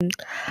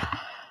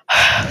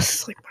This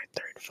is like my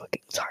third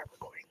fucking time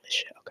recording this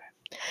shit.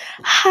 Okay.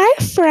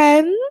 Hi,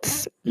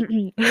 friends.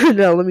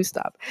 No, let me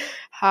stop.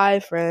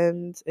 Hi,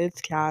 friends. It's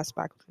Cass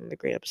back with another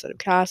great episode of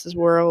Cass's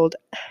World.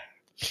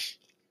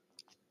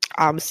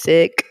 I'm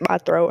sick. My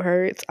throat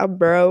hurts. I'm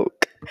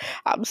broke.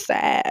 I'm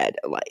sad.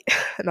 Like,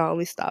 no, let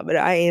me stop. But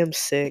I am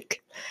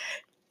sick.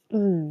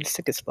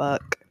 Sick as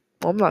fuck.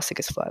 Well, I'm not sick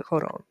as fuck.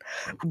 Hold on.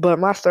 But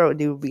my throat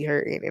do be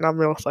hurting, and I'm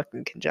real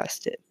fucking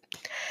congested.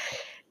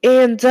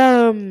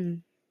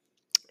 And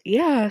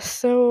yeah,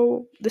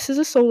 so this is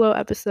a solo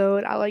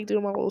episode. I like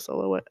doing my little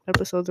solo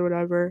episodes or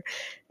whatever.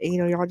 And,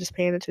 y'all just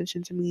paying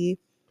attention to me.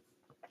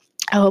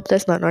 I hope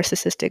that's not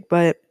narcissistic,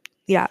 but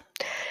yeah.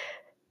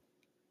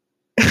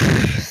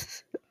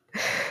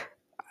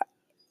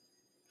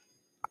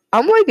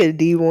 I'm like a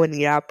D1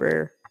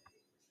 yapper.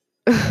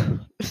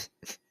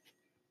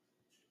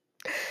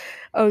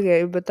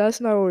 Okay, but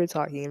that's not what we're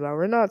talking about.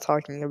 We're not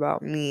talking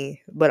about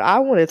me, but I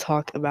want to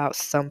talk about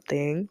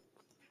something.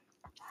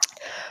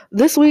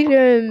 This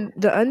weekend,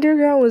 the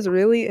underground was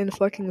really in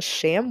fucking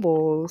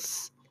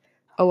shambles.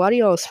 A lot of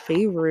y'all's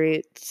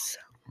favorites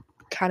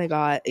kind of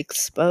got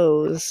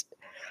exposed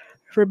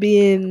for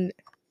being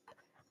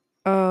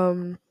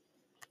little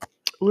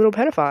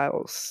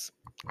pedophiles,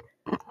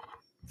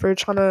 for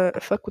trying to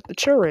fuck with the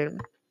children.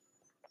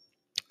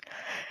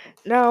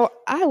 Now,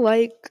 I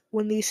like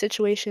when these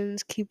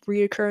situations keep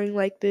reoccurring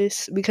like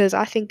this because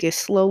I think it's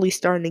slowly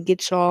starting to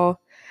get y'all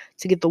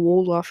to get the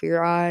wool off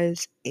your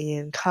eyes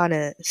and kind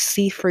of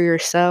see for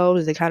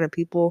yourselves the kind of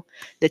people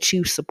that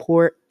you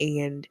support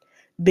and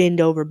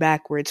bend over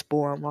backwards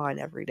for online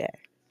every day.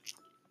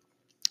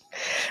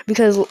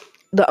 Because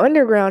the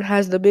underground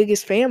has the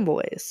biggest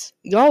fanboys.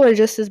 Y'all are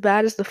just as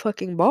bad as the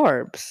fucking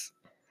Barbs.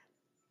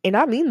 And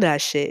I mean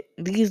that shit.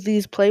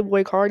 These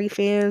Playboy Cardi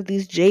fans,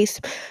 these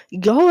Jace,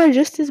 y'all are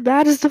just as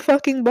bad as the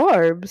fucking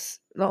Barbs.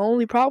 The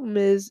only problem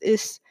is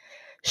it's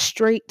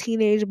straight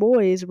teenage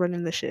boys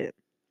running the shit.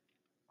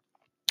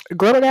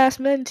 Grown ass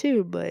men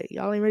too, but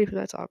y'all ain't ready for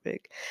that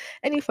topic.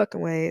 Any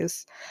fucking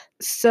ways.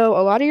 So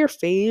a lot of your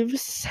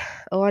faves,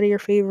 a lot of your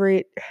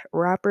favorite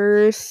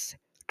rappers,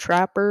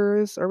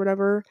 trappers, or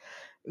whatever,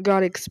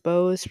 got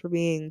exposed for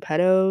being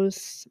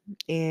pedos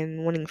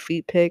and wanting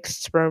feet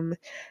pics from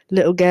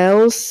little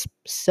girls.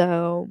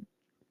 So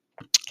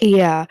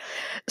yeah.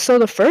 So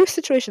the first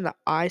situation that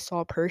I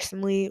saw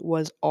personally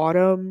was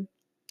Autumn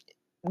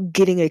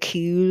getting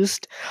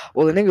accused.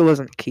 Well, the nigga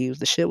wasn't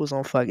accused. The shit was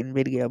on fucking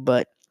video,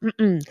 but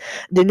the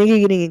nigga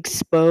getting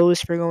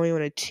exposed for going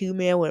on a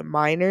 2-man with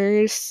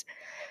minors,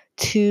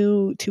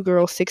 two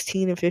girls,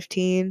 16 and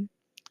 15.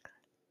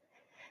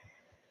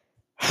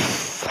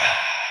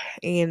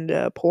 And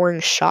pouring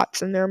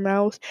shots in their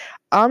mouth.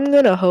 I'm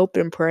gonna hope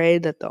and pray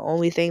that the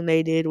only thing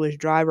they did was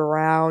drive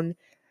around,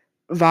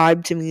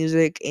 vibe to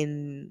music,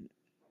 and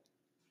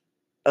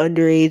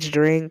underage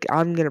drink.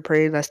 I'm gonna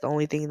pray that's the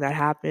only thing that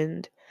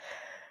happened.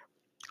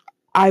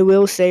 I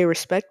will say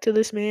respect to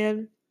this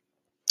man,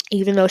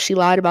 even though she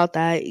lied about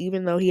that,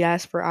 even though he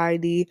asked for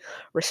ID.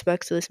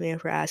 Respect to this man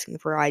for asking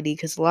for ID,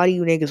 because a lot of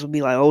you niggas would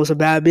be like, oh, it's a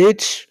bad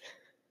bitch.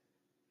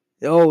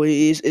 Oh,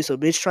 it's a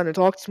bitch trying to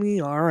talk to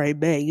me? Alright,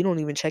 bet. You don't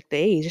even check the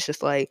age. It's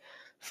just like,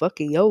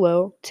 fucking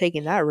YOLO,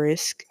 taking that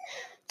risk.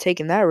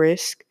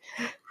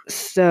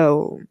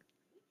 So,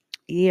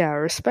 yeah,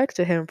 respect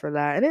to him for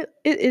that. And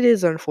it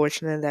is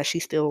unfortunate that she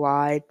still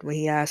lied when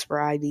he asked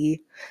for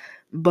ID.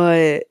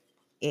 But,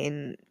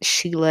 and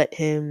she let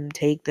him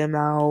take them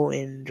out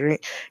and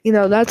drink.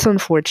 That's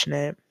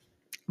unfortunate.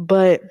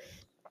 But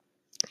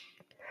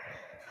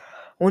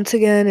once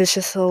again, it's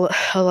just a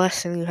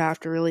lesson you have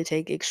to really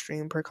take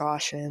extreme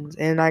precautions.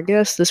 And I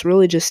guess this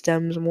really just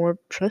stems more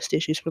trust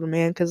issues for the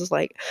man, because it's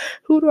like,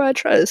 who do I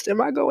trust? Am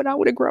I going out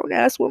with a grown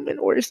ass woman,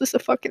 or is this a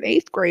fucking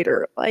 8th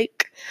grader?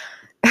 Like,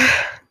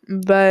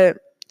 but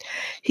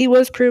he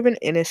was proven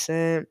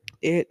innocent.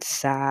 It's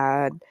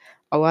sad.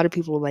 A lot of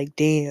people were like,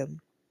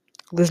 damn,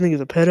 this nigga's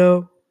a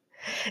pedo.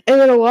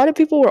 And then a lot of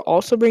people were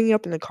also bringing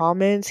up in the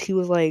comments, he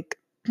was like,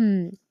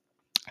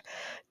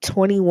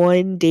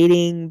 21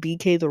 dating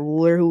BK the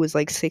Ruler, who was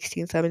like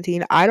 16,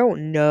 17. I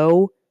don't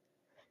know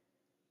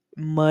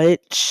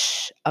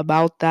much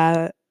about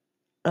that.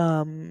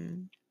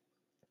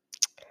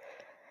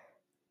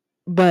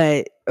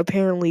 But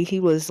apparently he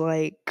was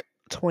like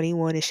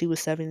 21 and she was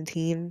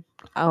 17.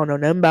 I don't know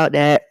nothing about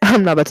that.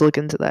 I'm not about to look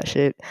into that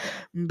shit.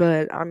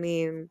 But I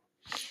mean,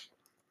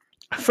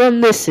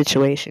 from this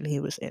situation, he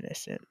was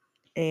innocent.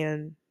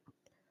 And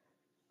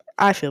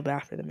I feel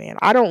bad for the man.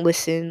 I don't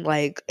listen,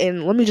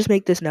 and let me just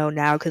make this known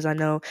now, because I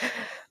know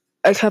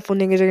a couple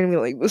niggas are gonna be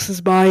like, this is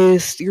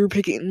biased, you're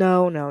picking.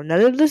 No, none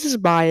of this is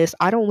biased.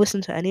 I don't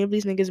listen to any of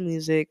these niggas'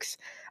 music.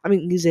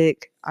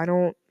 I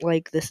don't,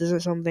 this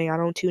isn't something, I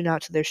don't tune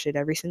out to their shit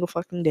every single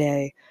fucking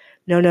day.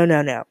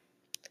 No.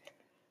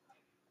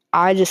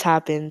 I just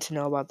happen to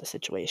know about the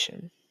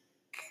situation.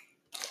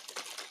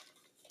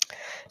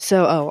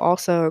 So,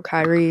 also,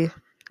 Kyrie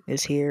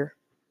is here.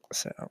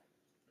 So,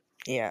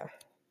 yeah.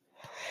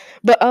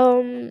 But,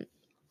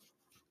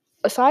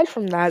 Aside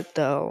from that,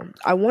 though,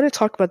 I want to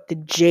talk about the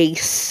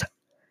Jace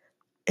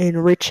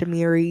and Rich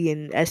Amiri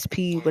and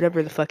SP,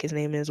 whatever the fuck his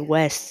name is,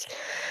 West.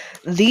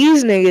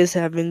 These niggas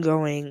have been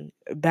going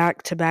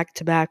back to back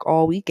to back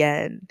all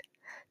weekend.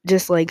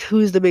 Just like,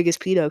 who's the biggest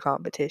pedo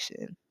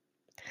competition?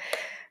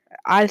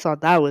 I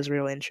thought that was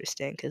real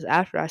interesting because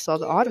after I saw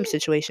the Autumn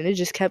situation, it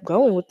just kept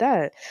going with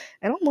that.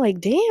 And I'm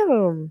like,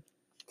 damn.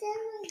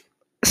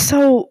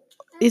 So,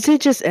 is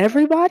it just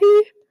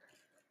everybody?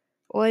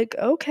 Like,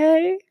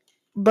 okay.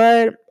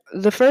 But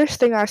the first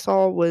thing I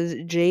saw was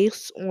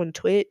Jace on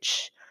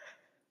Twitch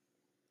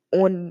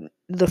on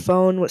the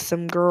phone with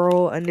some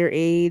girl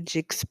underage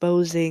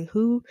exposing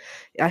who,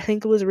 I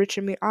think it was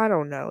Richard Me. I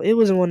don't know. It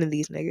was one of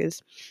these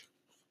niggas.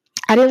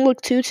 I didn't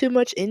look too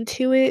much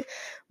into it,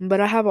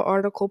 but I have an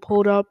article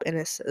pulled up and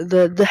it's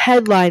the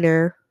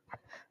headliner.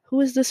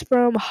 Who is this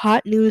from?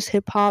 Hot News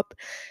Hip Hop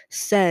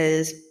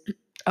says,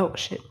 oh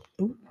shit.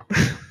 Ooh.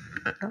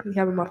 Not me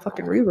having my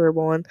fucking reverb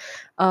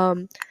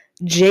on.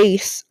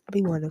 Jace, I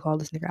be wanting to call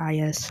this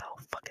nigga IS so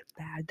fucking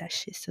bad. That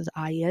shit says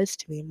IS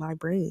to me in my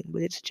brain,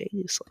 but it's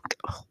Jace. Like,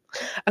 oh.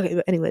 Okay,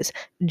 but anyways,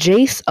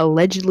 Jace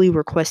allegedly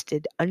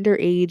requested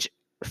underage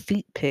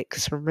feet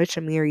pics from Rich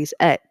Amiri's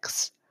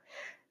ex.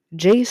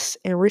 Jace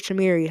and Rich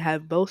Amiri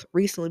have both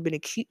recently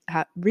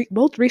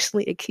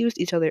accused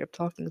each other of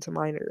talking to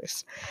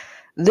minors.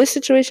 This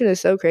situation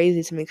is so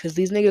crazy to me because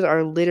these niggas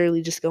are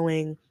literally just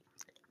going,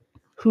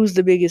 who's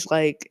the biggest,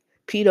 like,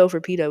 pedo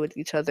for pedo with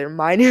each other,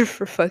 minor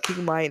for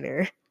fucking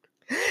minor.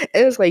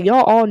 And it's like,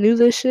 y'all all knew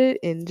this shit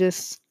and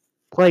just,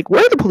 like,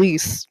 where are the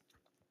police?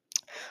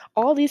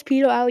 All these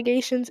pedo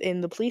allegations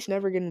and the police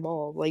never get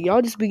involved. Like,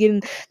 y'all just be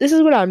getting, this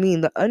is what I mean.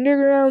 The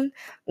underground,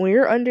 when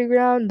you're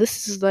underground,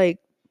 this is, like,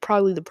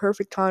 probably the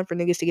perfect time for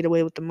niggas to get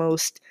away with the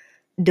most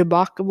fucking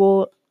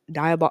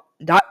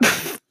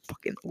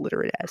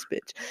illiterate ass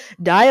bitch,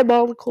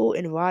 diabolical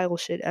and vile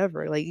shit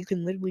ever. Like, you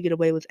can literally get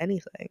away with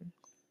anything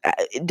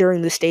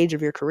during the stage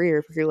of your career.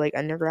 If you're like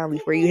underground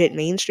before you hit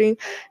mainstream,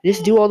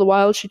 just do all the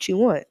wild shit you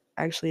want.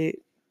 Actually,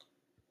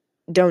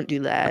 don't do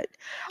that.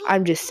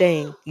 I'm just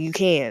saying you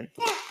can.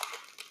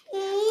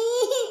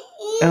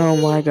 Oh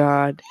my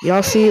god.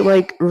 Y'all see,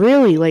 like,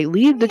 really, like,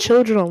 leave the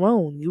children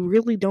alone. You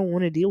really don't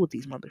want to deal with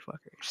these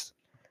motherfuckers.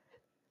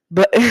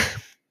 But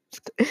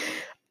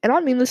and I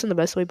mean this in the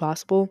best way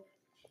possible.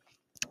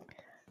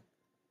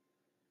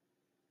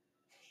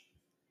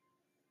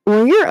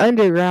 When you're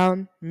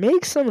underground,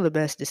 make some of the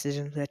best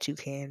decisions that you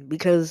can,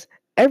 because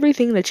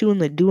everything that you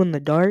do in the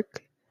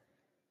dark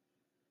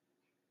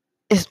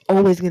is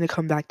always going to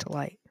come back to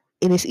light.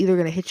 And it's either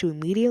going to hit you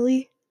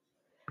immediately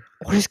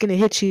or it's going to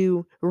hit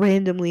you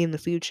randomly in the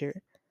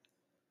future.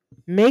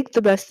 Make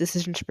the best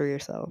decisions for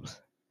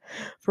yourselves.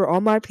 For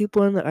all my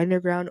people in the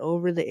underground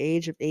over the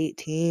age of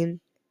 18,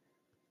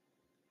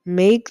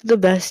 make the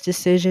best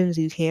decisions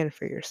you can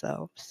for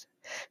yourselves.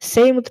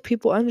 Same with the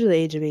people under the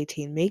age of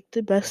 18. Make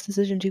the best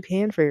decisions you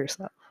can for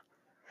yourself.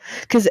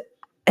 Because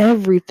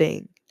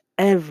everything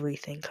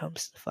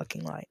comes to the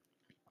fucking light.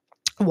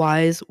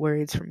 Wise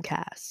words from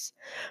Cass.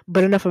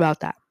 But enough about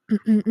that.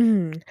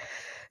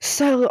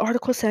 So the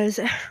article says,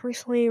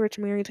 recently Rich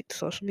Amiri took to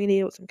social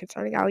media with some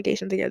concerning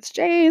allegations against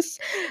Jace.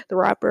 The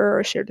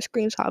rapper shared a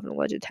screenshot of an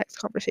alleged text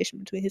conversation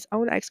between his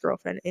own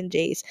ex-girlfriend and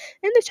Jace.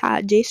 In the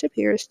chat, Jace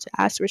appears to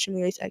ask Rich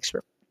Amiri's ex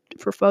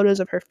for photos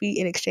of her feet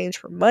in exchange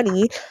for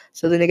money.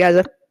 So the nigga has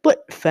a foot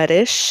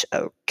fetish.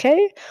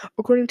 Okay.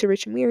 According to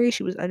Rich Amiri,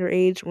 she was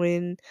underage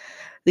when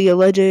the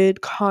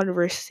alleged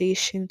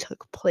conversation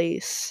took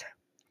place.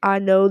 I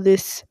know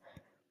this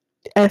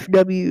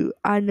FW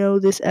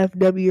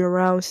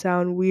around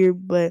sound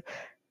weird, but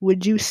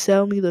would you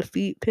sell me the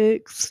feet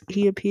pics?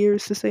 He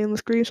appears to say in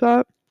the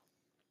screenshot.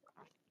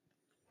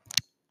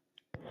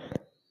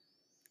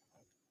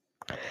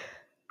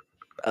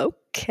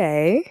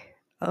 Okay.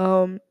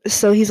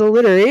 So he's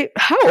illiterate.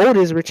 How old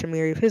is Rich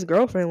Amiri if his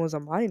girlfriend was a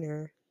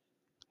minor?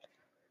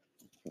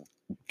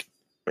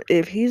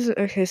 If he's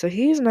okay, so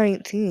he's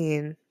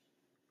 19.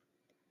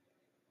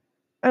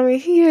 I mean,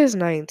 he is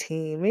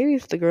 19. Maybe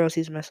if the girls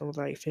he's messing with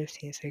like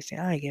 15, 16,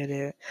 I get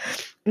it.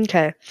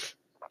 Okay.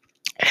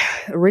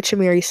 Rich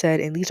Amiri said,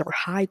 and these are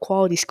high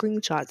quality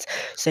screenshots,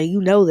 so you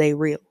know they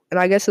real. And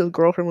I guess his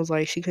girlfriend was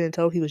like, she couldn't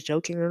tell if he was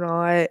joking or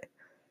not.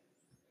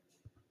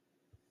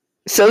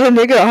 So the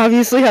nigga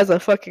obviously has a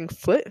fucking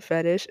foot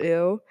fetish,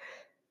 ew.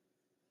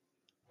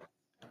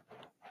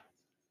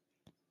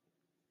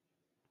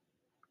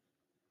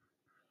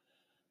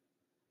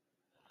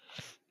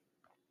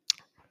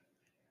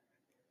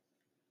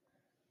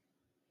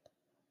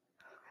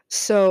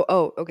 So,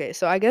 okay.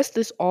 So I guess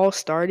this all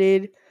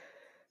started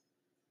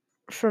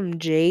from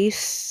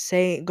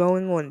Jace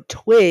going on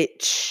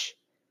Twitch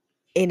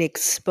and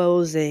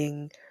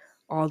exposing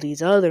all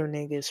these other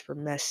niggas for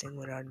messing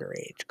with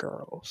underage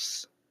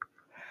girls.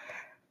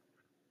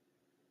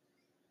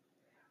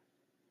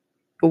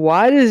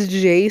 Why does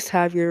Jace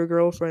have your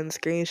girlfriend's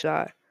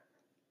screenshot?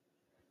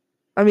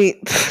 I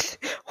mean,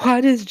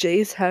 why does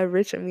Jace have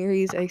Rich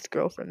Amiri's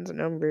ex-girlfriend's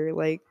number?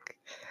 Like,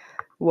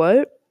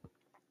 what?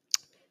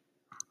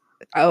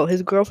 Oh,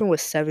 his girlfriend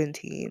was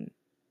 17.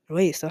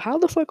 Wait, so how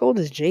the fuck old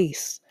is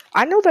Jace?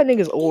 I know that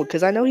nigga's old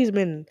because I know he's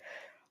been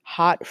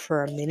hot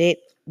for a minute,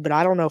 but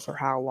I don't know for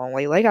how long.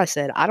 Like I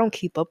said, I don't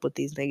keep up with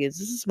these niggas.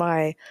 This is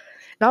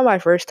not my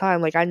first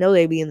time. Like I know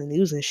they be in the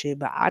news and shit,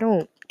 but I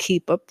don't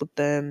keep up with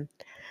them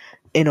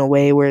in a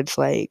way where it's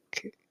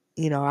like,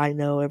 I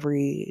know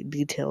every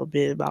detailed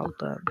bit about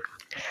them.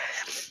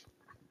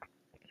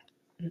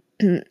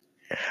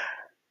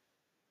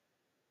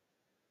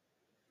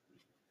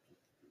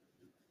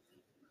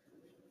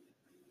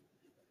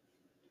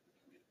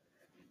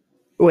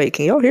 Wait,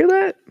 can y'all hear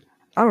that?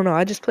 I don't know.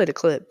 I just played a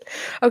clip.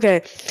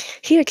 Okay.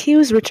 He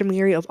accused Rich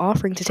Amiri of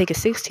offering to take a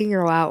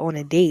 16-year-old out on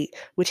a date,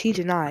 which he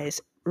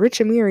denies.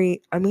 Amiri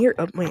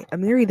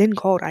then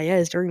called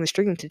Ayaz during the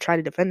stream to try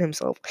to defend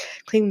himself,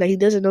 claiming that he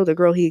doesn't know the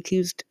girl he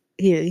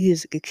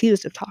is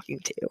accused of talking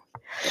to.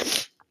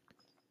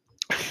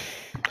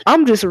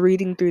 I'm just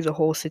reading through the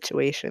whole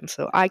situation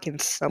so I can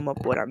sum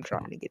up what I'm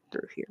trying to get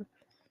through here.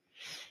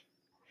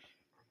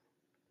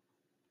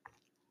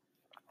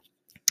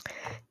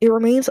 It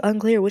remains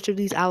unclear which of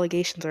these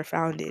allegations are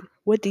founded.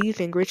 What do you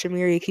think Rich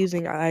Amiri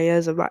accusing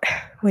Ayaz of?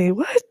 Wait,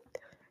 what?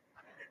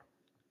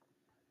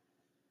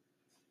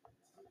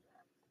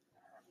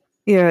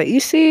 Yeah, you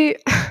see,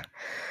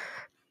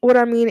 what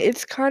I mean,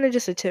 it's kind of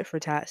just a tit for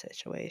tat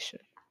situation,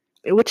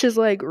 which is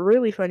like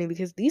really funny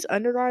because these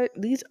underground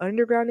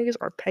niggas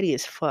are petty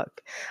as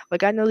fuck.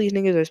 Like I know these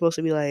niggas are supposed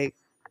to be like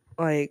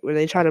where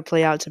they try to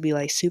play out to be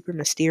like super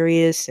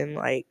mysterious and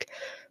like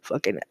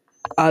fucking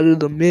out of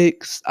the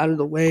mix, out of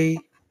the way.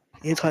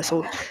 It's like,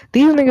 so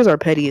these niggas are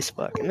petty as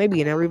fuck, and they be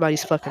in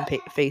everybody's fucking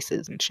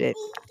faces and shit.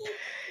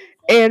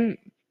 And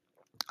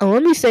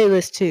let me say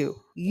this too.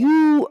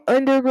 You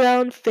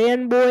underground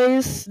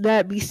fanboys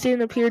that be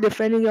sitting up here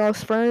defending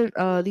y'all's friend,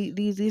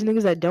 these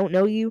niggas that don't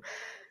know you,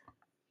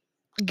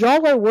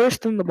 y'all are worse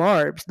than the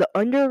Barbs. The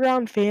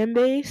underground fan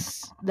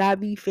base that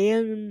be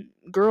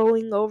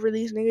fangirling over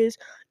these niggas,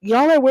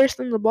 y'all are worse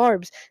than the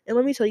Barbs. And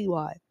let me tell you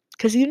why.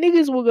 Because you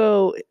niggas will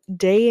go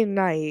day and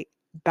night,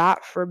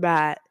 bat for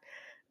bat,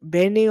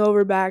 bending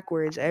over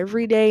backwards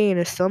every day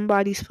in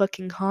somebody's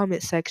fucking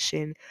comment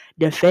section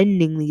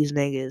defending these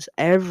niggas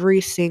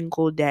every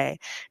single day.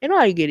 And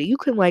I get it. You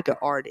can like an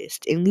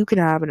artist and you can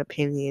have an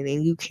opinion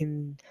and you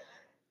can,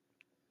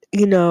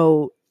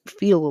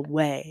 feel a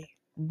way.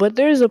 But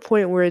there's a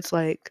point where it's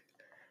like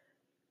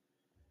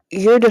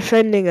you're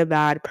defending a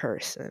bad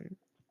person.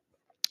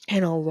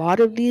 And a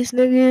lot of these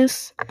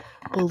niggas,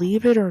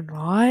 believe it or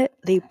not,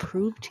 they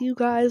prove to you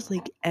guys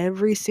like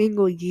every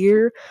single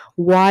year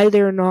why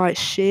they're not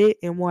shit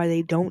and why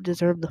they don't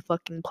deserve the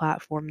fucking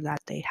platform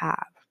that they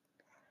have.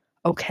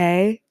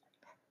 Okay?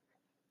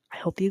 I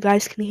hope you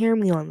guys can hear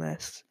me on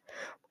this.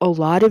 A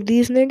lot of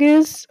these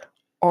niggas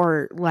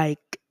are like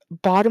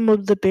bottom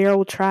of the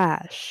barrel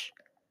trash.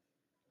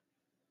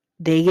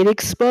 They get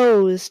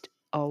exposed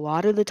a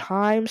lot of the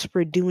times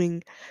for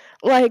doing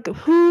like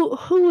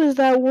who is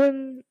that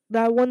one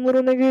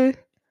little nigga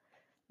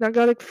that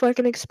got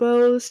fucking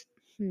exposed?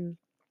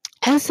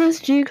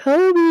 SSG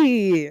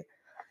Kobe.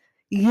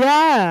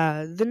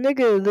 Yeah, the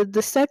nigga,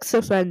 the sex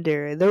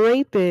offender, the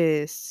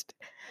rapist.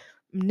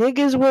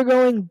 Niggas were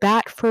going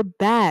bat for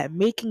bat,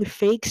 making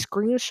fake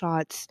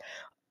screenshots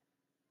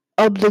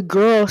of the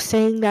girl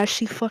saying that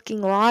she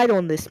fucking lied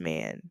on this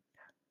man.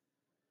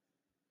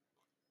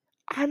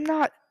 I'm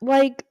not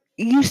like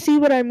you see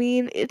what I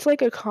mean? It's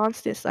like a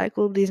constant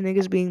cycle of these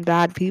niggas being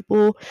bad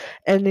people,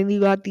 and then you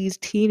got these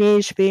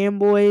teenage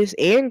fanboys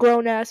and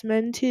grown ass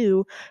men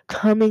too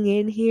coming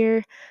in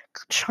here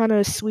trying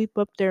to sweep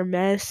up their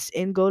mess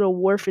and go to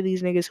war for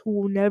these niggas who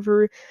will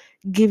never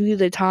give you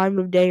the time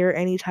of day or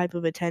any type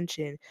of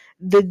attention.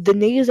 The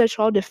niggas that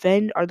y'all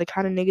defend are the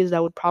kind of niggas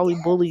that would probably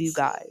bully you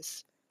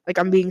guys. Like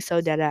I'm being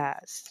so dead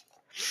ass.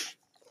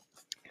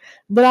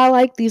 But I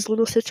like these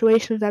little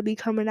situations that be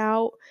coming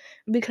out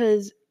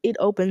because it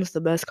opens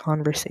the best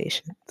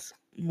conversations.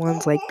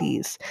 Ones like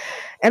these.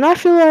 And I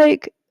feel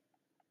like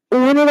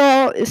when it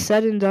all is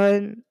said and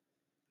done,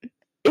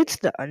 it's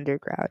the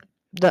underground.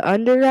 The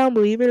underground,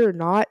 believe it or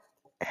not,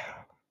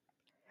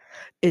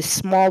 is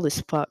small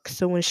as fuck.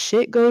 So when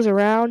shit goes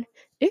around,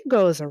 it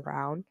goes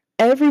around.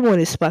 Everyone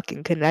is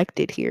fucking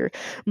connected here,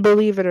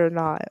 believe it or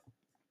not.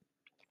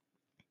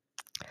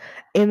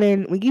 And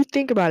then when you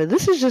think about it,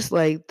 this is just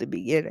like the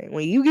beginning.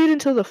 When you get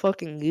into the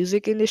fucking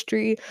music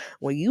industry,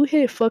 when you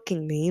hit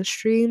fucking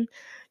mainstream,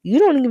 you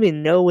don't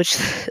even know which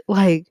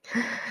like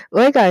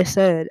I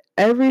said,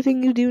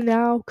 everything you do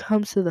now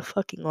comes to the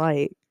fucking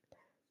light.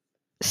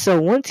 So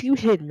once you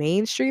hit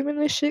mainstream and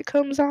this shit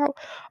comes out,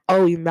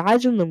 oh,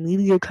 imagine the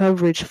media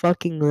coverage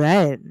fucking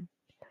then.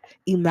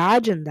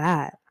 Imagine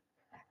that.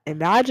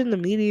 Imagine the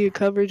media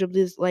coverage of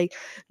this. Like,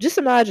 just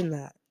imagine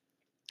that.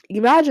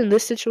 Imagine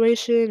this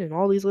situation and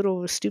all these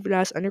little stupid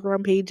ass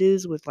underground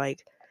pages with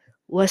like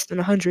less than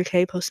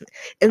 100K posting.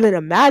 And then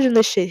imagine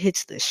this shit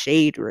hits the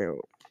shade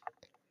room.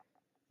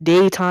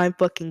 Daytime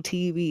fucking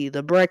TV,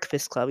 the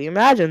Breakfast Club.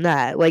 Imagine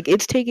that. Like,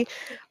 it's taking.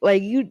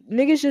 Like, you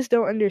niggas just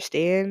don't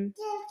understand.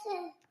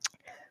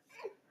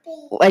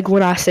 Like,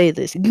 when I say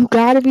this, you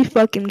gotta be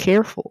fucking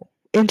careful.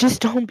 And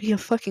just don't be a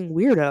fucking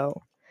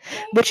weirdo.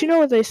 But you know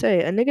what they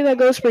say? A nigga that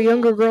goes for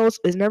younger girls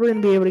is never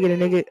gonna be able to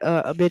get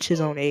a bitch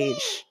his own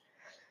age.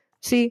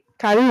 See,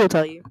 Kyrie will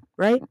tell you,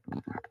 right?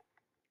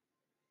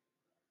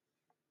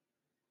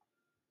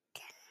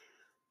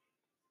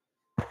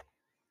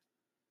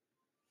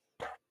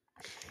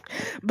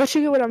 But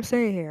you get what I'm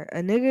saying here.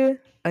 A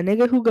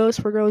nigga who goes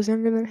for girls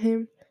younger than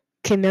him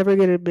can never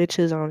get a bitch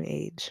his own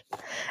age.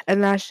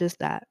 And that's just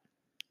that.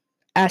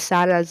 As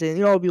sad as it,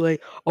 be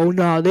like, oh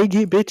nah, they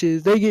get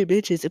bitches, they get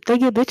bitches. If they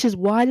get bitches,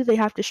 why do they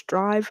have to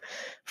strive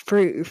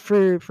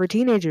for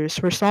teenagers,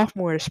 for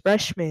sophomores,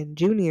 freshmen,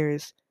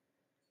 juniors,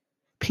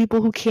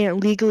 people who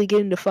can't legally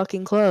get into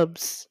fucking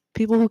clubs,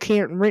 people who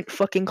can't rent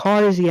fucking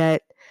cars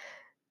yet?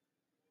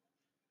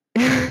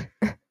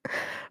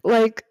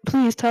 Like,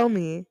 please tell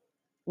me.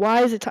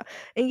 Why is it time?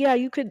 And yeah,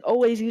 you could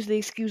always use the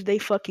excuse they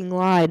fucking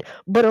lied.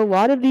 But a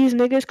lot of these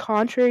niggas,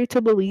 contrary to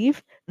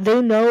belief,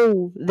 they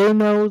know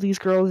these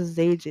girls'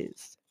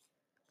 ages.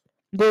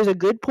 There's a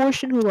good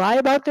portion who lie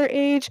about their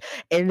age,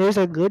 and there's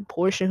a good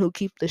portion who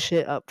keep the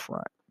shit up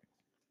front.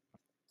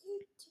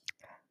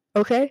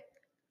 Okay?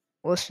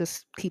 Let's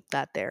just keep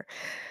that there.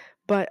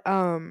 But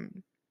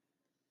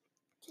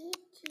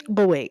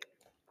wait.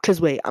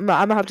 Wait, I'm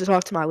gonna have to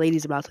talk to my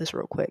ladies about this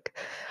real quick.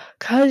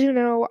 Cause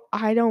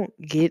I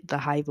don't get the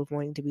hype of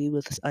wanting to be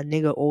with a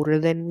nigga older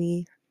than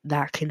me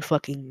that can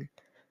fucking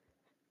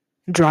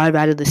drive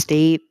out of the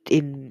state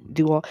and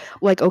do all,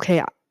 like,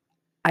 okay,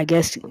 I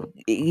guess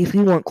if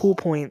you want cool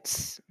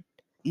points,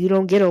 you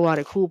don't get a lot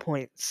of cool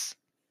points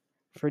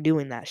for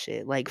doing that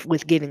shit. Like,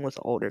 with getting with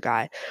an older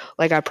guy.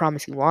 Like, I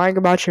promise you, lying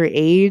about your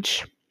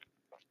age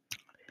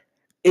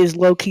is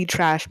low-key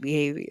trash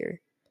behavior.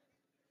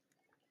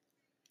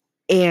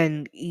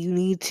 And you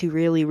need to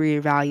really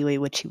reevaluate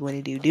what you want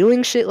to do.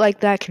 Doing shit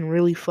like that can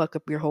really fuck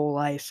up your whole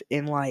life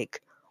in,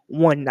 like,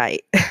 one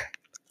night.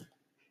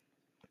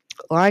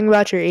 Lying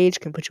about your age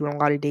can put you in a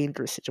lot of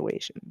dangerous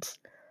situations.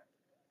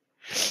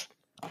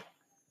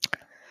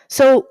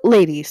 So,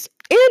 ladies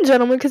and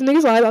gentlemen, because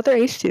niggas lie about their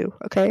age too,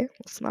 okay?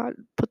 Let's not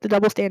put the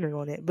double standard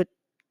on it, but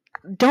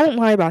don't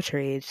lie about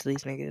your age to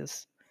these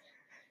niggas.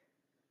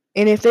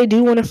 And if they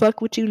do want to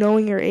fuck with you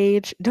knowing your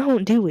age,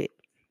 don't do it.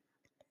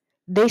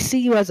 They see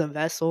you as a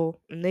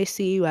vessel, and they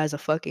see you as a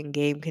fucking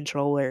game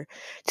controller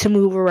to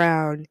move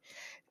around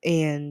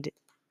and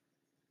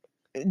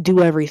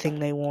do everything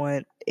they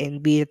want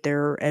and be at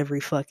their every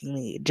fucking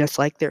need, just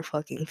like their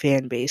fucking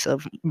fan base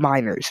of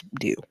minors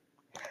do.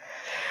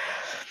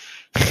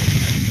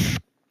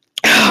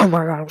 Oh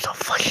my god, I'm so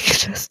fucking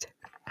exhausted.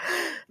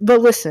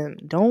 But listen,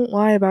 don't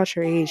lie about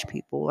your age,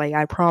 people. Like,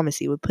 I promise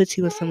you, it puts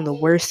you in some of the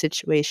worst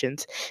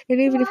situations.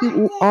 And even if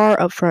you are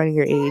upfront in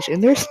your age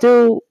and they're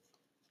still,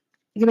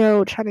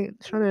 trying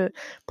to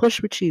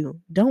push with you,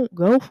 don't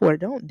go for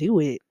it. Don't do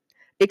it.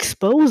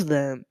 Expose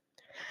them.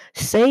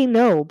 Say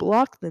no.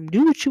 Block them.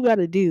 Do what you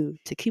gotta do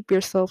to keep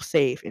yourself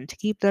safe and to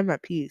keep them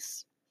at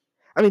peace.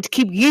 I mean, to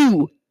keep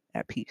you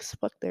at peace.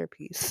 Fuck their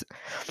peace.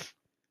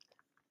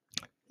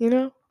 You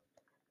know?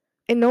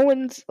 And no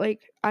one's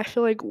like, I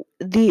feel like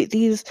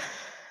these,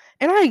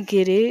 and I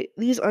get it,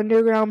 these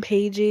underground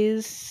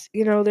pages,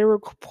 they're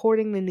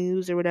reporting the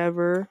news or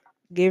whatever,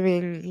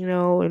 giving,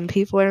 and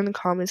people are in the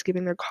comments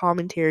giving their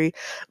commentary,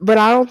 but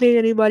I don't think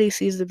anybody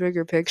sees the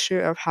bigger picture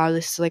of how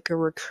this is like a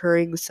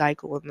recurring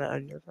cycle in the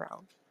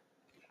underground,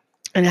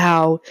 and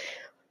how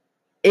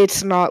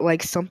it's not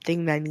like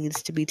something that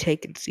needs to be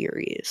taken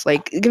serious.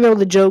 Like,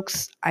 the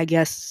jokes, I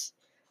guess,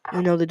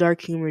 the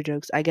dark humor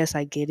jokes, I guess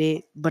I get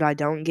it, but I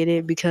don't get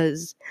it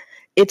because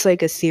it's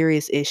like a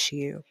serious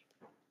issue.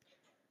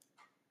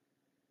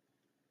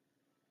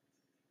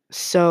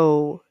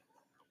 So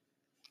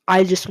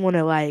I just want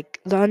to,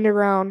 like, the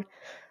underground,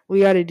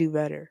 we got to do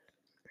better.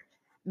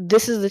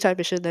 This is the type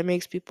of shit that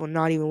makes people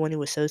not even want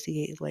to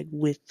associate, like,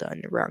 with the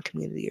underground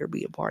community or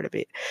be a part of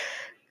it.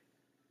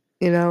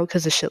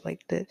 Because of shit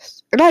like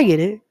this. And I get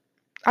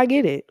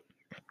it.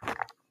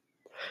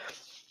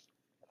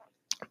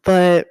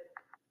 But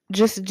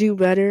just do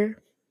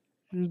better.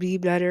 Be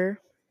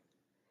better.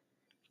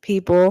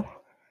 People.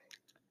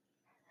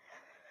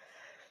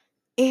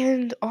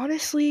 And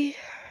honestly,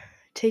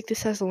 take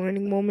this as a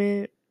learning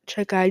moment.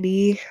 Check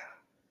ID.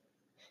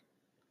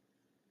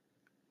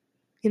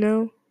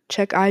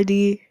 Check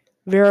ID.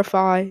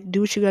 Verify.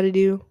 Do what you gotta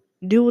do.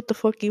 Do what the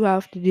fuck you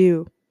have to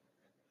do.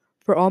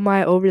 For all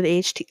my over the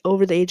age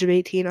of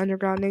 18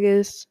 underground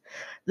niggas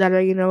that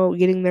are,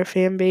 getting their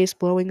fan base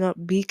blowing up,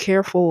 be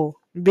careful.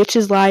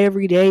 Bitches lie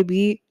every day,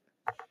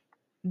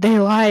 they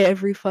lie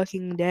every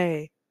fucking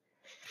day.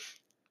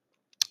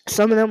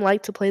 Some of them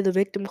like to play the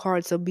victim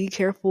card, so be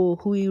careful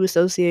who you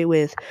associate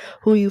with,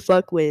 who you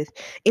fuck with.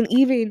 And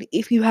even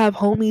if you have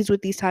homies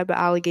with these type of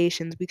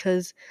allegations,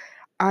 because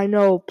I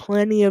know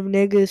plenty of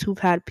niggas who've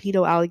had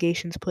pedo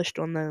allegations pushed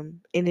on them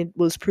and it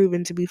was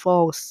proven to be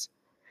false.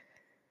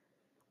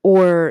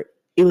 Or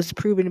it was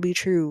proven to be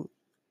true.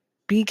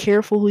 Be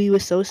careful who you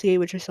associate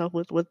with yourself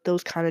with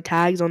those kind of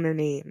tags on their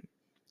name.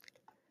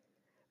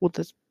 With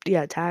this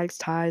yeah, tags,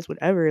 ties,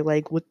 whatever,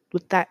 like with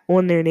that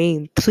on their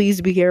name.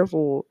 Please be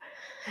careful,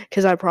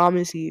 because I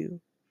promise you,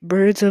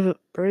 birds of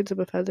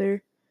a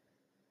feather.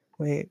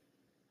 Wait,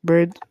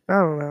 birds. I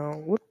don't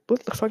know what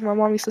the fuck my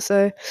mom used to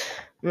say.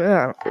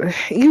 Yeah,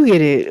 you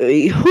get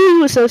it. Who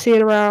you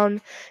associate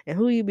around and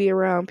who you be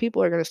around,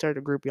 people are gonna start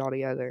to group y'all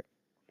together,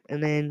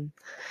 and then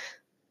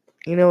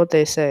you know what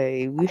they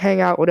say. We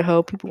hang out with a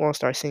hoe, people gonna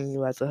start seeing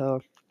you as a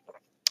hoe.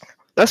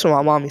 That's what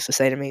my mom used to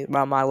say to me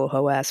about my little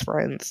hoe ass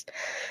friends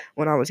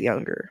when I was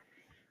younger.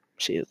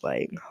 She was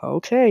like,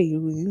 "Okay,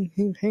 you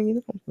hanging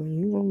out,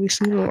 you gonna be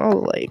seeing them." I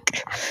was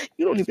like,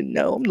 "You don't even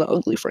know I'm the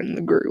ugly friend in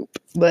the group."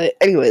 But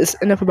anyways,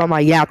 enough about my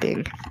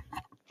yapping.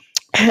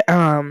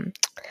 um,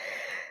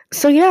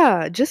 so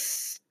yeah,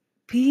 just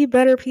be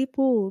better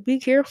people. Be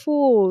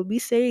careful. Be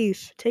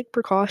safe. Take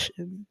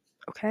precaution.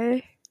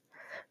 Okay.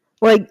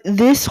 Like,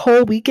 this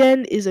whole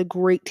weekend is a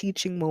great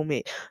teaching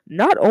moment.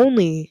 Not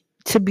only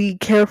to be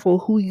careful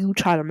who you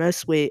try to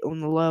mess with on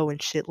the low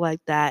and shit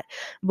like that,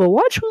 but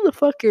watch who the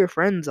fuck your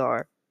friends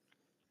are.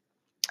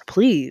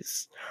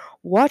 Please.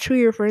 Watch who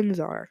your friends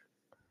are.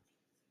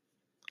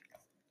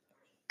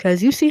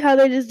 Cause you see how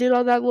they just did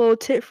all that little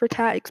tit for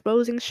tat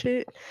exposing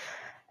shit?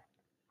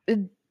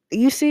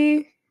 You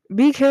see?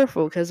 Be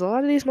careful, because a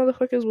lot of these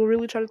motherfuckers will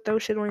really try to throw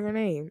shit on your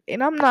name.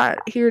 And I'm not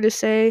here to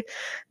say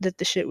that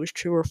the shit was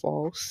true or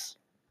false.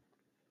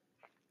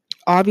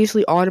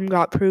 Obviously, Autumn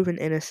got proven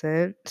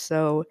innocent,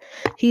 so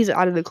he's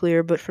out of the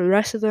clear. But for the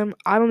rest of them,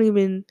 I don't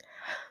even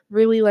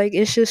really like.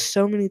 It's just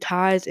so many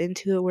ties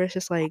into it where it's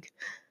just like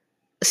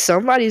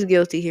somebody's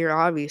guilty here,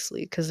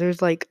 obviously, because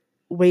there's like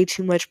way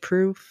too much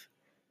proof.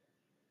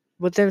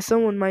 But then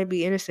someone might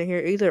be innocent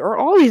here either, or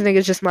all these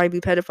niggas just might be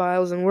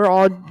pedophiles,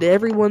 and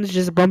everyone's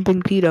just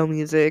bumping pedo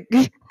music.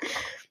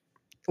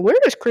 Where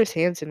is Chris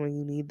Hansen when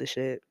you need the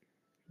shit?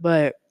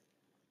 But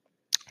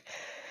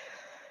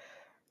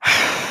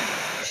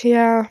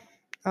yeah,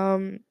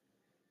 um,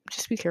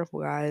 just be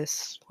careful,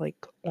 guys.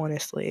 Like,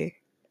 honestly.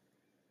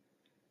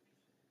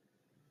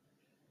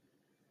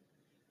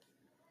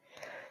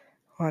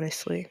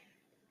 Honestly.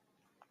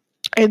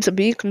 And to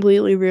be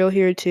completely real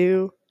here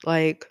too,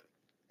 like,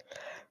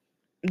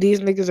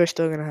 these niggas are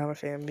still gonna have a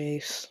fan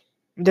base.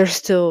 There's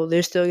still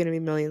gonna be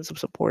millions of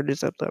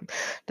supporters of them.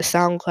 The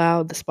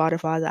SoundCloud, the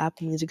Spotify, the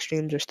Apple Music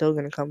streams are still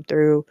gonna come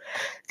through.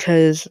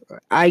 Cause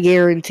I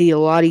guarantee a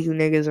lot of you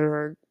niggas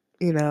are,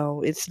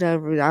 it's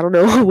never, I don't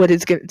know what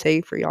it's gonna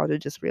take for y'all to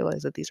just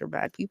realize that these are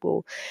bad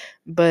people.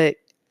 But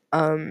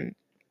I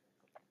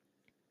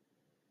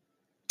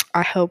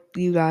hope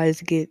you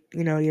guys get,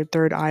 your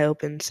third eye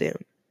open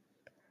soon.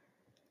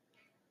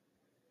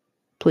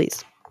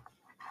 Please.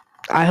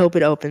 I hope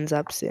it opens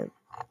up soon.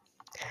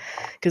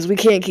 Because we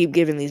can't keep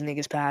giving these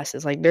niggas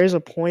passes. Like, there's a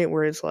point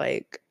where it's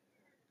like,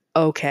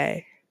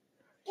 okay,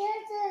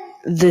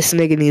 this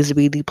nigga needs to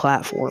be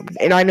deplatformed.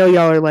 And I know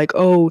y'all are like,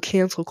 oh,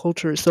 cancel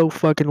culture is so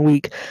fucking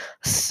weak.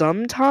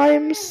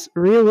 Sometimes,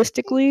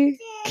 realistically,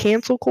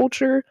 cancel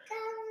culture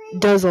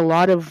does a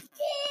lot of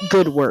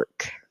good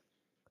work.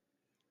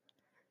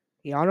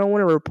 Y'all don't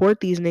want to report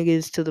these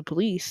niggas to the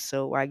police,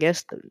 so I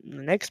guess the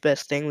next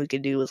best thing we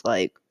could do is,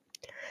 like,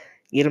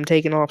 get them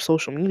taken off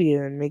social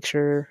media and make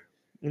sure,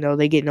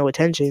 they get no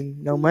attention,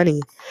 no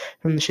money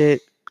from the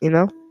shit, get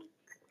them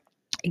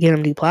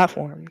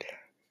deplatformed.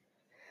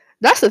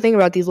 That's the thing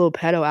about these little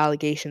pedo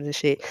allegations and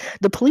shit.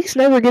 The police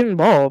never get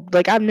involved.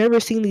 Like, I've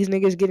never seen these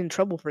niggas get in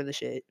trouble for the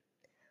shit.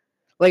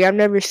 Like, I've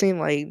never seen,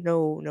 like,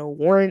 no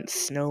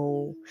warrants,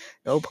 no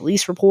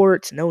police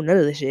reports, none of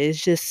this shit.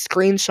 It's just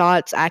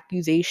screenshots,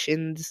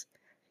 accusations,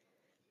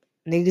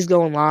 niggas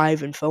going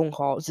live and phone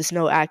calls. There's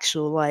no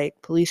actual, like,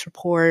 police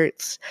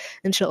reports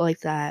and shit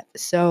like that.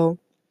 So,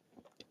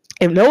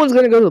 if no one's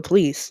gonna go to the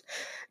police,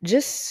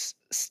 just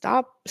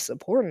stop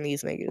supporting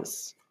these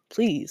niggas.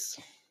 Please.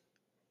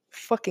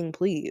 Fucking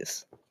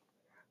please.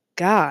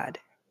 God.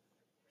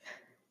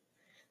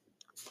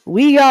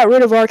 We got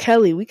rid of R.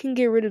 Kelly. We can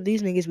get rid of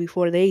these niggas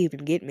before they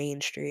even get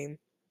mainstream.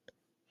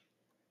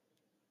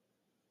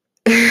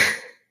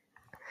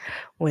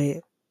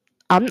 Wait.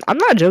 I'm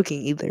not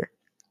joking either.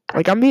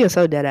 Like, I'm being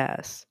so dead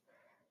ass.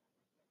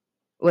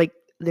 Like,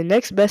 the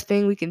next best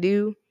thing we can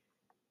do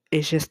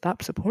is just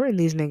stop supporting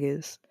these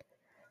niggas.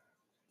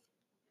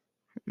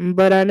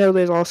 But I know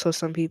there's also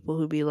some people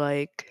who be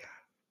like,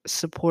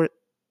 support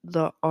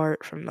the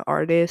art from the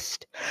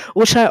artist,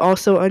 which I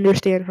also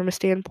understand from a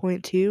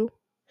standpoint too.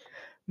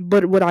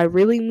 But what I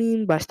really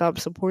mean by stop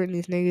supporting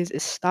these niggas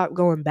is stop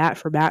going bat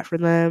to bat for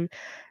them,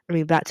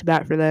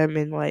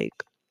 and,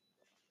 like,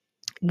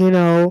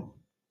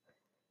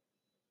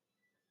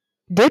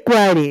 dick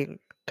riding.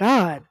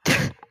 God.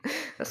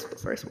 That's the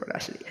first word I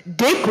should.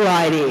 Dick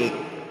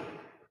riding.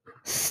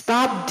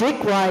 Stop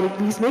dick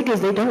riding these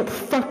niggas. They don't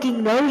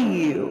fucking know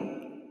you.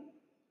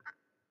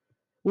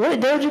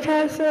 What Doja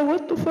Cat said?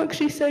 What the fuck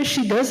she said?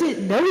 She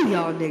doesn't know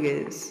y'all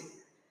niggas.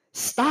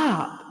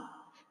 Stop.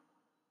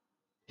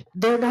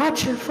 They're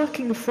not your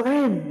fucking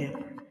friend.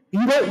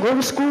 You don't go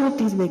to school with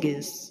these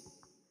niggas.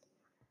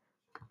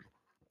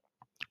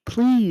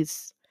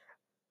 Please.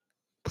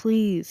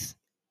 Please.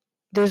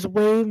 There's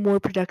way more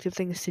productive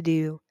things to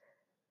do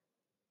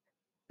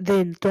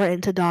than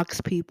threaten to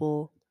dox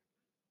people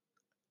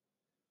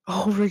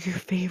over your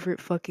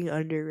favorite fucking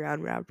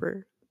underground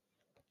rapper.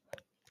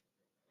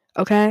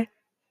 Okay?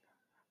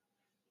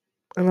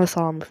 And that's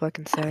all I'm gonna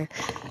fucking say.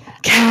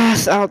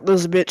 Cast out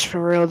this bitch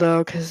for real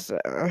though, cause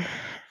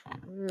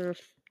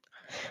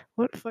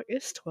what the fuck?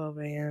 It's 12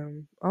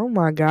 a.m. Oh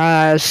my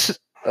gosh.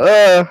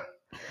 Ugh.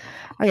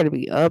 I gotta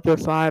be up in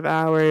 5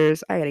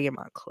 hours. I gotta get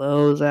my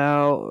clothes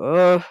out.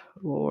 Ugh,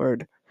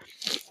 Lord.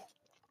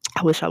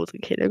 I wish I was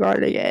in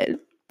kindergarten again.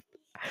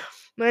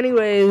 But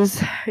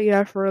anyways,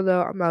 yeah, for real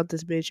though, I'm out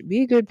this bitch.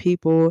 Be good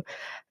people.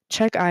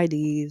 Check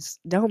IDs.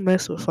 Don't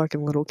mess with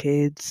fucking little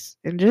kids.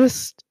 And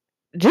just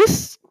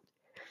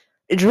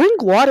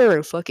drink water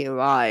and fucking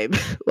vibe.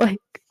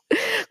 Like,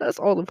 that's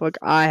all the fuck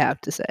I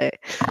have to say.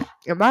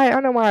 And I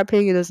know my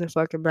opinion doesn't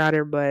fucking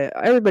matter, but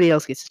everybody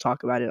else gets to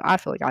talk about it. I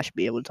feel like I should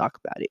be able to talk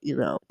about it, you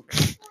know?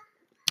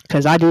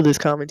 Because I do this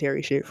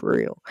commentary shit for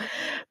real.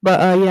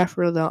 But yeah,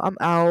 for real though, I'm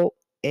out.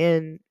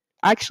 And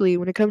actually,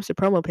 when it comes to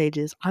promo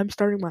pages, I'm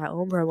starting my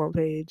own promo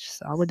page.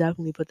 So I'm gonna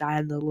definitely put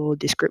that in the little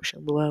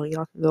description below.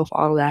 Y'all can go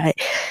follow that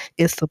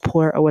and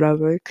support or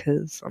whatever.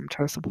 Because I'm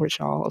trying to support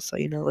y'all. So,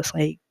 you know, let's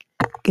like,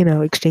 you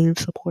know, exchange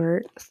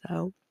support.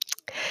 So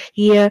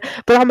yeah.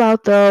 But I'm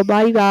out though.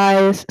 Bye, you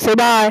guys. Say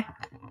bye.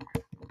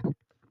 Say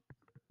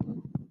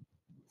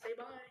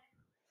bye.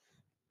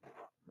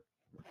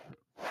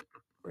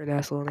 Weird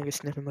ass little nigga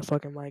sniffing the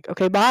fucking mic.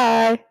 Okay,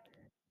 bye.